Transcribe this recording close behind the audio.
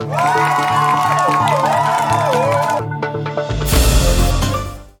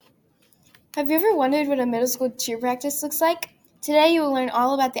you ever wondered what a middle school cheer practice looks like? Today you will learn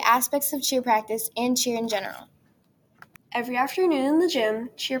all about the aspects of cheer practice and cheer in general. Every afternoon in the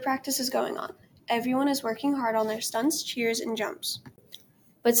gym, cheer practice is going on. Everyone is working hard on their stunts, cheers, and jumps.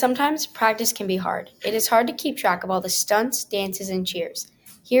 But sometimes practice can be hard. It is hard to keep track of all the stunts, dances, and cheers.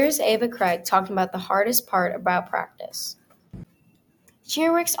 Here's Ava Craig talking about the hardest part about practice.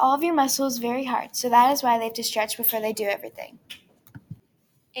 Cheer works all of your muscles very hard, so that is why they have to stretch before they do everything.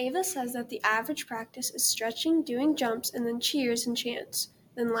 Ava says that the average practice is stretching, doing jumps, and then cheers and chants,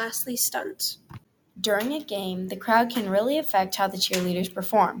 then lastly stunts. During a game, the crowd can really affect how the cheerleaders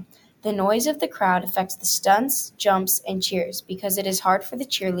perform. The noise of the crowd affects the stunts, jumps, and cheers because it is hard for the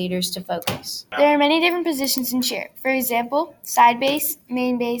cheerleaders to focus. There are many different positions in cheer. For example, side base,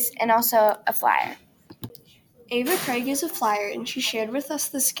 main base, and also a flyer. Ava Craig is a flyer, and she shared with us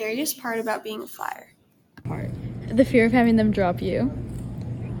the scariest part about being a flyer. The fear of having them drop you.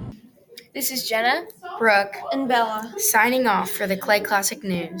 This is Jenna, Brooke, And Bella. signing off for the Clay Classic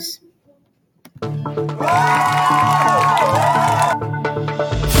News.